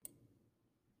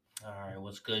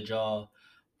What's good, y'all?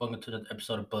 Welcome to the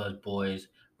episode of Buzz Boys.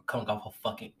 We're coming off a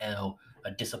fucking L,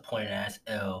 a disappointing ass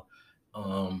L.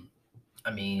 Um,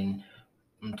 I mean,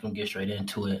 I'm gonna get straight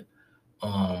into it.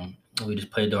 We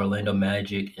just played the Orlando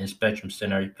Magic in Spectrum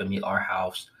Center. You feel me? Our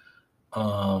house.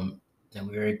 Um, and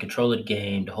we were in control of the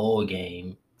game, the whole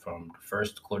game, from the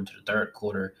first quarter to the third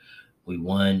quarter. We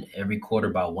won every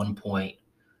quarter by 1 point,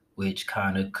 which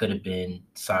kind of could have been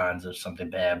signs of something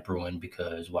bad brewing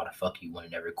because why the fuck you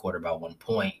winning every quarter by 1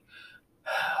 point?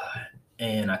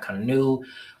 And I kind of knew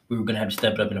we were gonna have to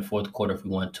step it up in the fourth quarter if we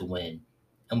wanted to win,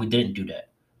 and we didn't do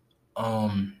that.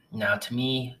 Now to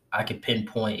me, I could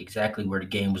pinpoint exactly where the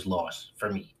game was lost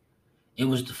for me. It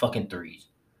was the fucking threes.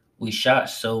 We shot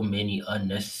so many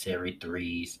unnecessary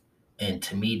threes, and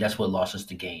to me, that's what lost us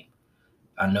the game.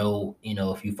 I know,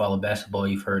 if you follow basketball,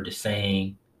 you've heard the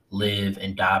saying, live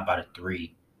and die by the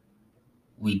three.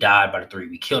 We died by the three.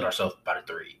 We killed ourselves by the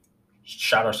three.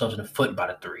 Shot ourselves in the foot by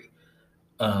the three.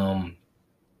 Um,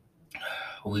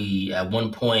 we at one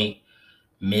point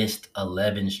missed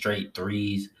 11 straight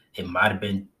threes. It might have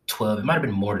been 12. It might have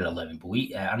been more than 11.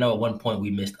 But I know at one point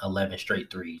we missed 11 straight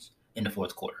threes in the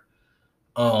fourth quarter.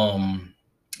 Well,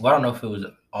 I don't know if it was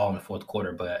all in the fourth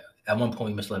quarter, but at one point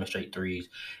we missed 11 straight threes,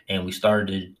 and we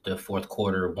started the fourth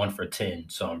quarter 1 for 10.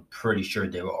 So I'm pretty sure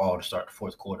they were all to start the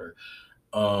fourth quarter.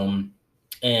 And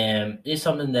it's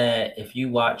something that if you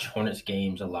watch Hornets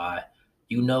games a lot,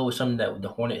 it's something that the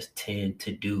Hornets tend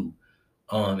to do.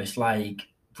 It's like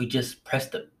we just press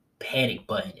the panic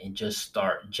button and just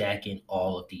start jacking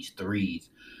all of these threes.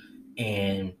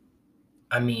 And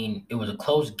I mean, it was a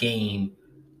close game.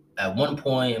 At one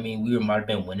point, I mean, we might have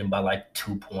been winning by like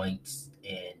 2 points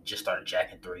and just started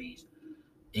jacking threes.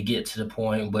 It gets to the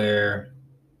point where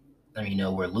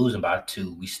we're losing by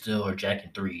two. We still are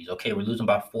jacking threes. Okay, we're losing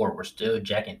by four. We're still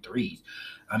jacking threes.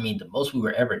 I mean, the most we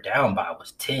were ever down by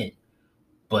was 10,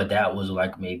 but that was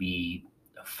like maybe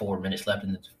 4 minutes left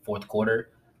in the fourth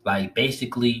quarter. Like,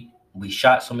 basically, we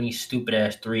shot so many stupid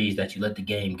ass threes that you let the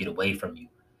game get away from you.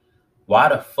 Why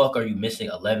the fuck are you missing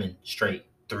 11 straight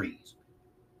threes?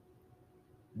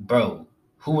 Bro,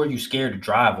 who are you scared to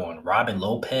drive on? Robin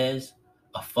Lopez?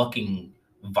 A fucking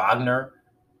Wagner?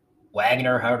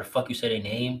 Wagner, however the fuck you say their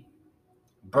name?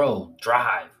 Bro,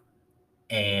 drive.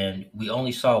 And we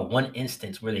only saw one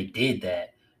instance where they did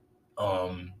that.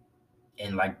 Um,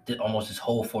 and like almost this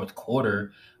whole fourth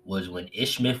quarter was when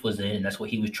Ish Smith was in, and that's what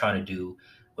he was trying to do.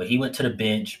 But he went to the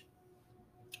bench,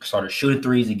 started shooting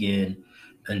threes again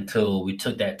until we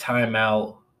took that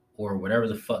timeout or whatever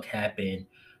the fuck happened,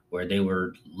 where they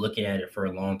were looking at it for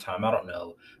a long time. I don't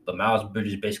know. But Miles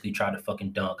Bridges basically tried to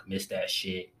fucking dunk, missed that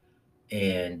shit.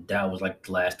 And that was like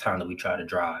the last time that we tried to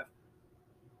drive.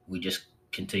 We just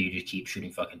continue to keep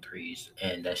shooting fucking threes.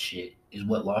 And that shit is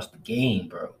what lost the game,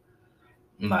 bro.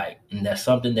 Like, and that's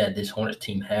something that this Hornets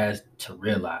team has to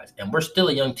realize. And we're still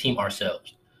a young team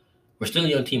ourselves. We're still a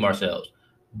young team ourselves.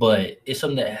 But it's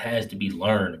something that has to be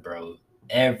learned, bro.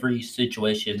 Every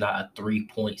situation is not a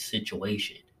 3-point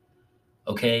situation.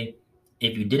 Okay?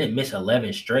 If you didn't miss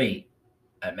 11 straight,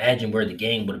 imagine where the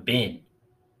game would have been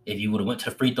if you would have went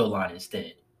to the free throw line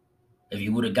instead. If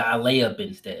you would have got a layup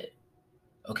instead.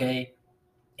 Okay?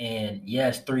 And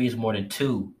yes, three is more than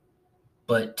two,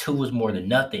 but two is more than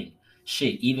nothing.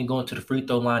 Shit, even going to the free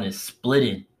throw line and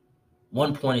splitting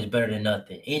 1 point is better than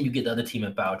nothing. And you get the other team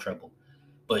in foul trouble.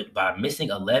 But by missing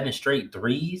 11 straight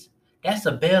threes, that's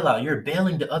a bailout. You're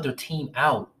bailing the other team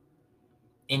out.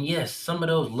 And yes, some of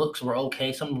those looks were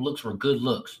okay. Some of the looks were good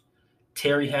looks.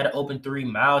 Terry had an open three.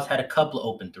 Miles had a couple of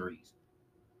open threes.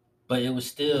 But it was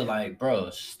still like, bro,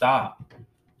 stop.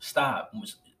 Stop.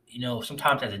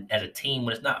 Sometimes as a team,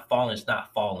 when it's not falling, it's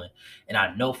not falling. And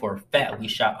I know for a fact we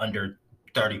shot under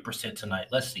 30% tonight.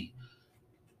 Let's see.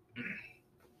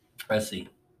 Let's see.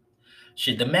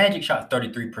 Shit, the Magic shot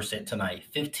 33% tonight,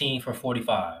 15 for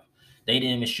 45. They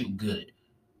didn't even shoot good.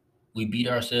 We beat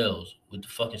ourselves with the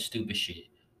fucking stupid shit.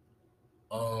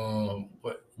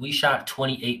 We shot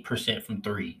 28% from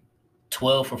three,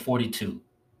 12 for 42.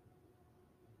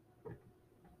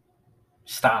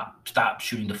 Stop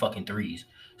shooting the fucking threes.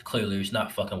 Clearly, it's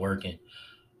not fucking working.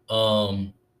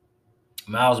 Um,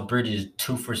 Miles Bridges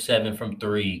 2 for 7 from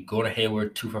three. Gordon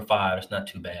Hayward 2 for 5. It's not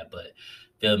too bad, but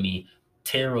feel me.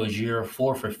 Terry Rozier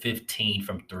 4 for 15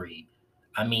 from three.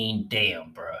 I mean,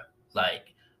 damn, bro.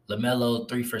 Like LaMelo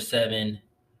 3 for 7.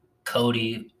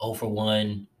 Cody 0 for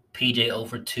 1. PJ 0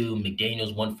 for 2.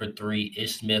 McDaniels 1 for 3.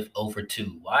 Ish Smith 0 for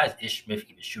 2. Why is Ish Smith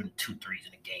even shooting 2 threes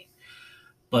in a game?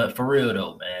 But for real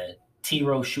though, man,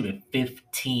 T-Rose shooting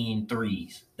 15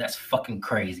 threes. That's fucking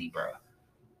crazy, bro.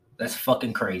 That's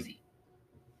fucking crazy.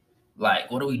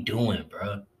 Like, what are we doing,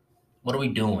 bro? What are we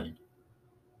doing?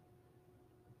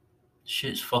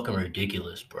 Shit's fucking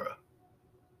ridiculous, bro.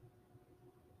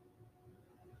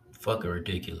 Fucking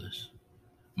ridiculous.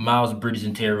 Miles Bridges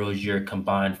and Terry Rozier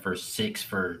combined for 6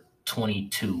 for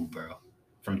 22, bro,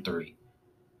 from three.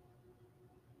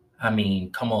 I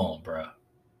mean, come on, bro.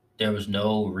 There was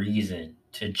no reason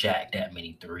to jack that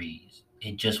many threes.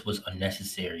 It just was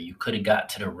unnecessary. You could have got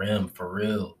to the rim for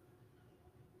real.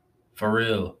 For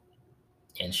real.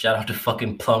 And shout out to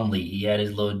fucking Plumlee. He had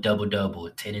his little double double,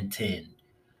 10 and 10.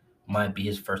 Might be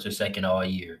his first or second all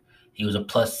year. He was a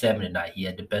 +7 tonight. He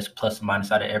had the best plus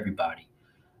minus out of everybody.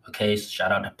 Okay, so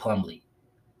shout out to Plumlee.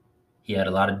 He had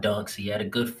a lot of dunks. He had a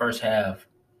good first half.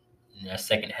 And that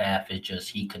second half is just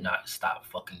he could not stop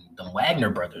fucking them Wagner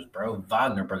brothers, bro.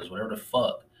 Wagner brothers, whatever the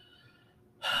fuck.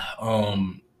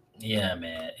 Um, yeah,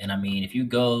 man. And I mean, if you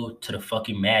go to the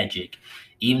fucking Magic,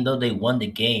 even though they won the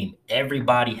game,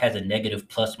 everybody has a negative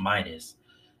plus minus,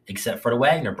 except for the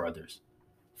Wagner brothers.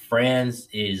 Franz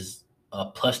is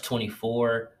a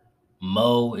 +24.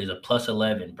 Mo is a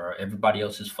 +11, bro. Everybody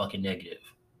else is fucking negative.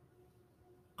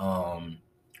 Um,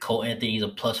 Cole Anthony's a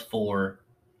 +4.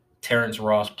 Terrence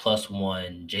Ross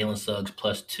 +1. Jalen Suggs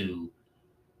 +2.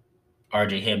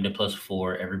 RJ Hampton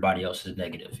 +4. Everybody else is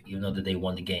negative. Even though that they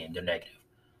won the game, they're negative.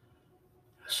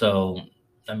 So,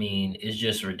 I mean, it's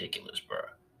just ridiculous, bro.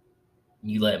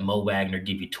 You let Mo Wagner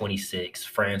give you 26,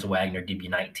 Franz Wagner give you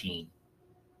 19.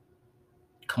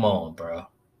 Come on, bro.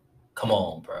 Come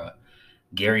on, bro.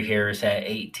 Gary Harris had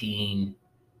 18.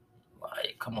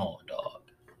 Like, come on, dog.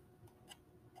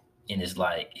 And it's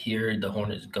like, here the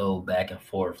Hornets go back and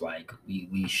forth. Like,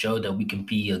 we showed that we can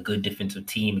be a good defensive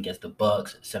team against the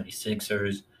Bucks and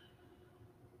 76ers.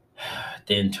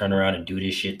 Then turn around and do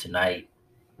this shit tonight.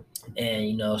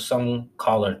 And, some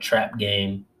call it a trap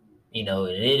game. It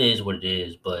is what it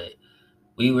is, but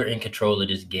we were in control of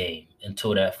this game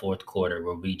until that fourth quarter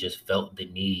where we just felt the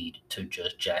need to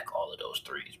just jack all of those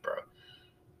threes, bro.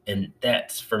 And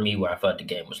that's, for me, where I felt the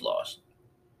game was lost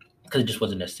because it just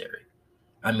wasn't necessary.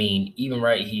 I mean, even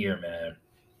right here, man,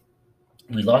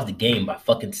 we lost the game by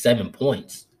fucking 7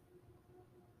 points.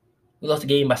 We lost the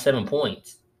game by 7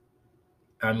 points.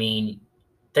 I mean,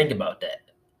 think about that.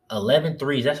 11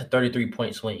 threes, that's a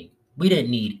 33-point swing. We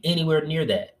didn't need anywhere near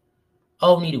that.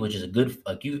 All we needed was just a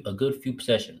good few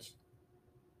possessions.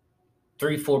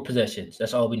 3-4 possessions.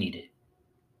 That's all we needed.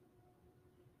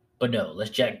 But no, let's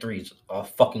jack threes all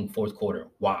fucking fourth quarter.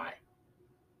 Why?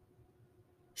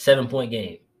 7-point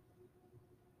game.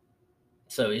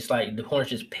 So it's like the Hornets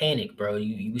just panic, bro.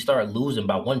 We start losing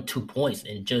by 1-2 points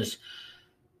and just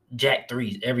jack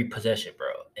threes every possession, bro.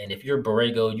 And if you're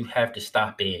Borrego, you have to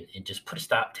stop in and just put a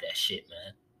stop to that shit,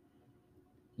 man.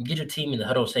 You get your team in the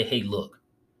huddle and say, hey, look,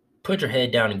 put your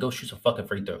head down and go shoot some fucking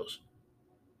free throws.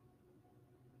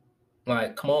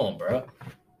 Like, come on, bro.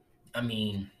 I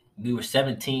mean, we were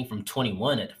 17 from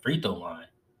 21 at the free throw line.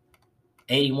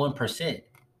 81%.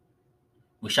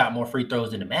 We shot more free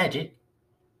throws than the Magic.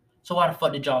 So why the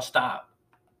fuck did y'all stop?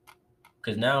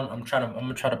 Because now I'm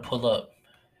gonna try to pull up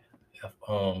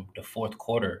the fourth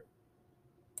quarter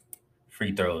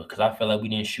free throws because I feel like we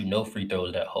didn't shoot no free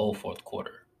throws that whole fourth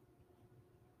quarter.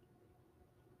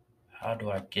 How do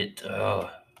I get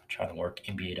trying to work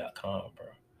NBA.com, bro?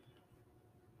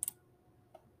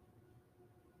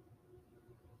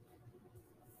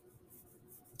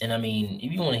 And I mean,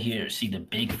 if you want to see the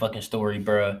big fucking story,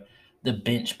 bro, the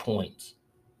bench points.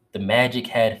 The Magic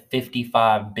had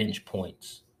 55 bench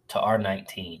points to our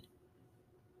 19.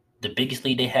 The biggest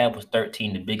lead they had was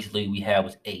 13. The biggest lead we had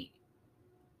was 8.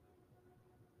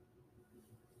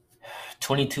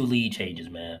 22 lead changes,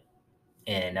 man.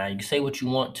 And now you can say what you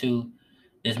want to.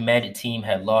 This Magic team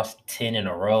had lost 10 in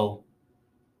a row.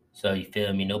 So you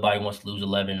feel me? Nobody wants to lose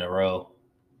 11 in a row.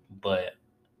 But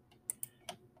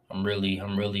I'm really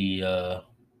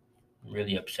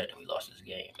upset that we lost this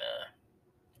game, man.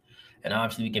 And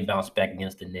obviously we can bounce back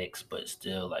against the Knicks, but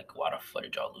still, like, why the fuck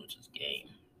did y'all lose this game?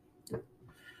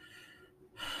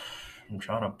 I'm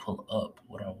trying to pull up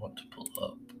what I want to pull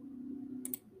up.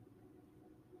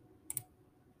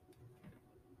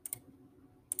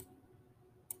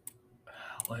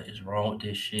 What is wrong with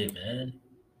this shit, man?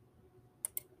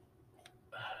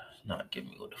 It's not giving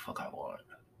me what the fuck I want.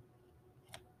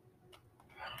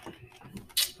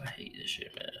 I hate this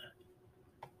shit, man.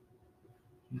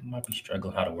 You might be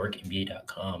struggling how to work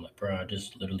NBA.com. Like, bro, I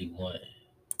just literally want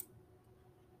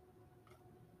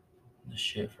the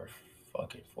shit for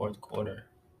fucking fourth quarter.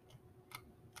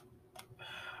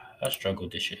 I struggle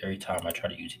with this shit every time I try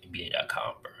to use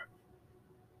NBA.com, bro.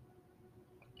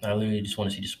 I literally just want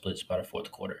to see the splits by the fourth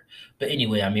quarter. But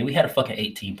anyway, I mean, we had a fucking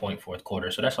 18-point fourth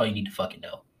quarter, so that's all you need to fucking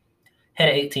know. Had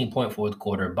an 18-point fourth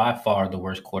quarter, by far the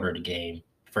worst quarter of the game.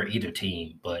 for either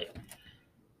team. But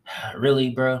really,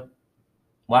 bro,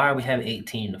 why are we having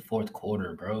 18 in the fourth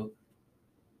quarter, bro?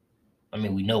 I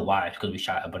mean, we know why. It's because we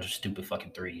shot a bunch of stupid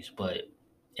fucking threes. But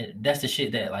that's the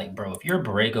shit that, like, bro, if you're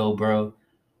Borrego, bro,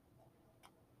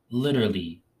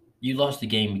 literally, you lost the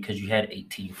game because you had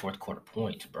 18 fourth quarter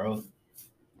points, bro.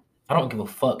 I don't give a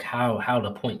fuck how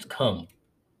the points come.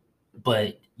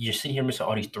 But you're sitting here missing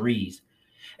all these threes.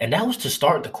 And that was to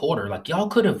start the quarter. Like, y'all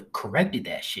could have corrected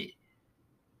that shit.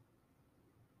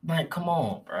 Like, come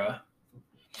on, bro.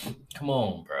 Come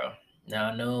on, bro. Now,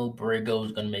 I know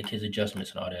Borrego's going to make his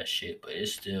adjustments and all that shit, but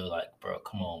it's still like, bro,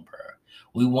 come on, bro.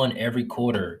 We won every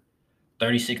quarter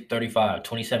 36-35,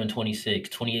 27-26,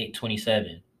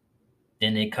 28-27.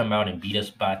 Then they come out and beat us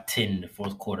by 10 in the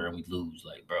fourth quarter and we lose.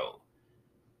 Like, bro,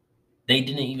 they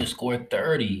didn't even score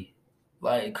 30.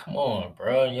 Like, come on,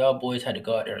 bro. Y'all boys had to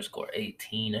go out there and score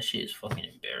 18. That shit is fucking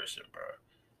embarrassing, bro.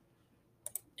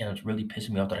 And it's really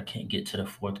pissing me off that I can't get to the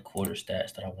fourth quarter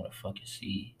stats that I want to fucking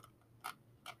see.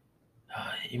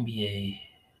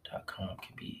 NBA.com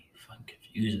can be fucking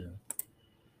confusing.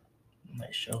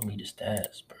 Like, show me the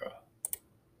stats, bro.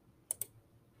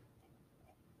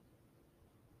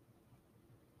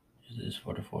 Is this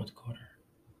for the fourth quarter?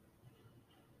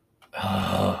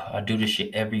 I do this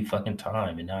shit every fucking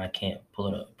time, and now I can't pull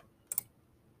it up.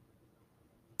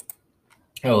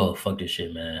 Oh, fuck this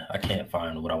shit, man. I can't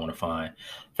find what I want to find.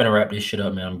 Finna wrap this shit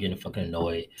up, man. I'm getting fucking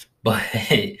annoyed. But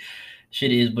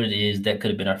shit is what it is. That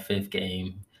could have been our fifth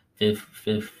game. Fifth.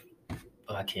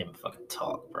 Oh, I can't even fucking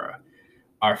talk, bro.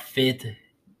 Our fifth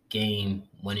game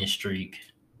winning streak.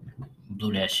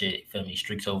 Blew that shit. Feel me?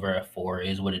 Streak's over at 4.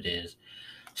 Is what it is.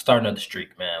 Start another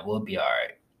streak, man. We'll be all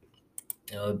right.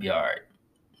 It'll be all right.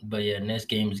 But yeah, next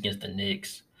game is against the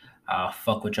Knicks.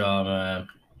 Fuck with y'all, man.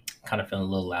 Kind of feeling a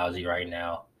little lousy right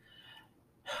now.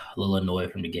 A little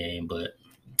annoyed from the game, but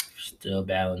still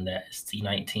battling that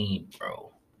C19,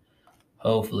 bro.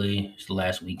 Hopefully, it's the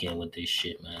last weekend with this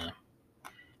shit, man.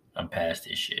 I'm past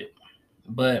this shit.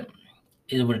 But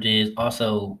it is what it is.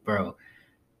 Also, bro,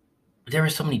 there were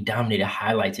so many dominated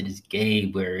highlights in this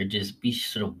game where it just we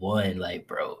should have won. Like,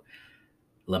 bro,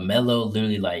 LaMelo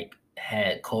literally like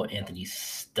had Cole Anthony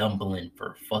stumbling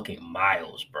for fucking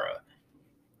miles, bro.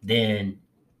 Then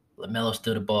LaMelo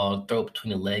stood the ball, throw it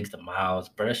between the legs to Miles.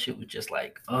 Bro, that shit was just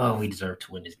like, oh, we deserve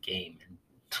to win this game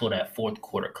until that fourth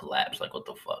quarter collapse. Like, what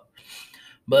the fuck?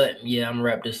 But yeah, I'm gonna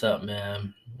wrap this up,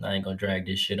 man. I ain't gonna drag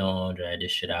this shit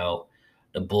out.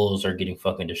 The Bulls are getting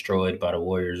fucking destroyed by the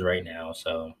Warriors right now,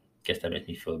 so guess that makes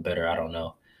me feel better. I don't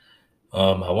know.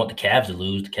 I want the Cavs to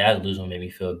lose. The Cavs losing made me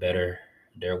feel better.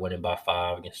 They're winning by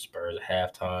 5 against Spurs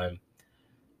at halftime.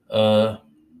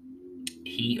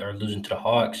 Heat are losing to the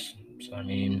Hawks. So I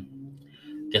mean,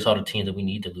 guess all the teams that we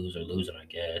need to lose are losing. I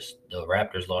guess the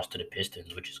Raptors lost to the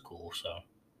Pistons, which is cool. So,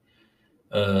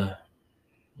 uh,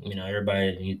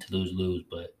 everybody need to lose,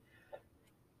 but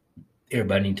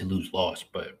everybody need to loss.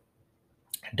 But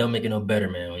don't make it no better,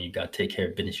 man. When you gotta take care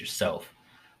of business yourself.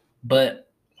 But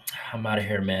I'm out of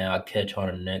here, man. I'll catch you on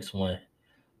the next one.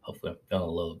 Hopefully, I'm feeling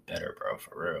a little better, bro.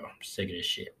 For real, I'm sick of this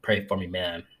shit. Pray for me,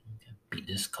 man. Beat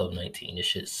this COVID-19. This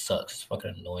shit sucks. It's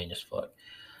fucking annoying as fuck.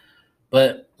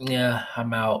 But yeah,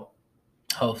 I'm out.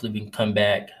 Hopefully, we can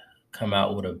come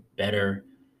out with a better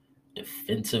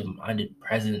defensive-minded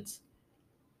presence,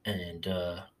 and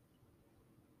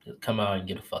come out and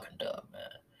get a fucking dub, man.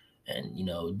 And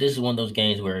this is one of those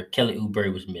games where Kelly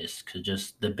Oubre was missed because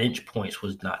just the bench points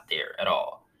was not there at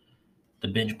all. The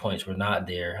bench points were not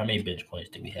there. How many bench points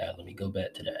did we have? Let me go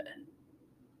back to that.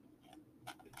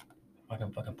 I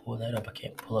can fucking pull that up. I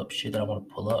can't pull up shit that I want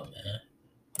to pull up, man.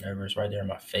 Whenever it's right there in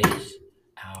my face.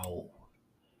 Ow.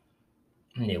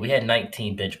 Yeah, we had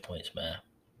 19 bench points, man.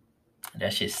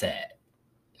 That shit's sad.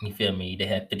 You feel me? They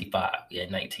had 55. We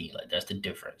had 19. Like, that's the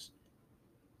difference.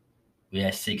 We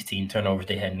had 16 turnovers.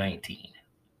 They had 19.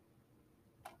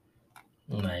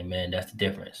 Like, man, that's the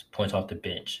difference. Points off the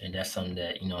bench. And that's something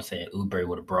that, Oubre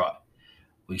would have brought.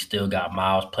 We still got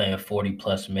Miles playing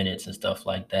 40-plus minutes and stuff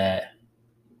like that.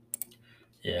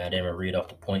 Yeah, I didn't even read off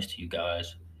the points to you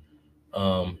guys.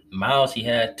 Miles, he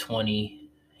had 20.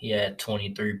 He had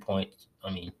 23 points.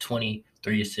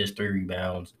 23 assists, 3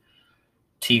 rebounds.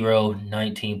 T-Row,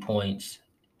 19 points,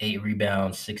 8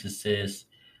 rebounds, 6 assists.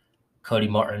 Cody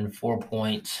Martin, 4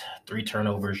 points, 3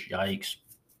 turnovers. Yikes.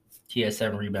 He had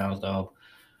 7 rebounds, though.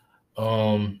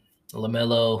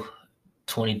 LaMelo,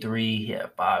 23. He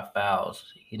had 5 fouls.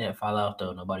 He didn't foul out,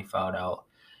 though. Nobody fouled out.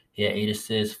 He had 8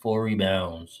 assists, 4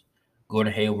 rebounds.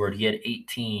 Gordon Hayward, he had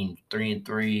 18, 3 and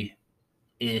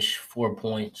 3-ish, 4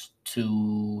 points,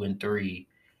 2 and 3.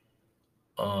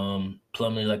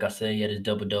 Plumlee, like I said, he had his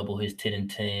double-double, his 10 and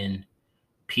 10.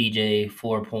 PJ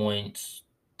 4 points,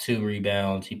 2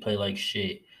 rebounds. He played like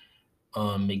shit.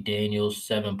 McDaniels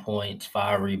 7 points,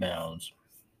 5 rebounds.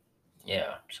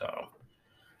 Yeah, so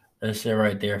that's it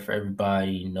right there for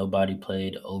everybody. Nobody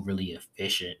played overly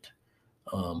efficient.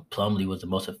 Plumlee was the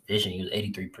most efficient. He was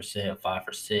 83%, 5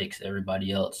 for 6.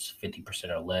 Everybody else 50%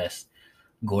 or less.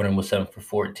 Gordon was 7 for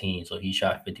 14, so he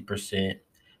shot 50%.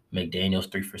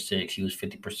 McDaniels 3 for 6. He was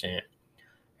 50%.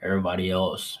 Everybody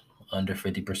else under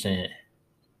 50%.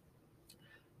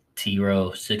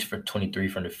 T-Row 6 for 23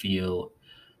 from the field.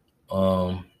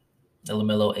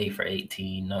 LaMelo 8 for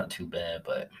 18, not too bad,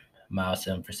 but Miles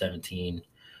 7 for 17,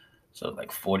 so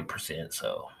like 40%.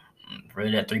 So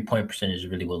really, that 3-point percentage is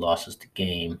really what lost us the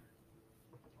game.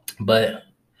 But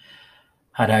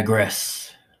I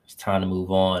digress. It's time to move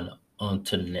on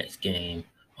to the next game,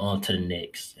 on to the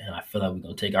Knicks, and I feel like we're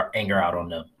gonna take our anger out on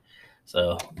them.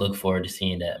 So look forward to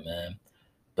seeing that, man.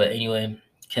 But anyway,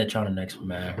 catch you on the next one,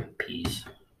 man. Peace.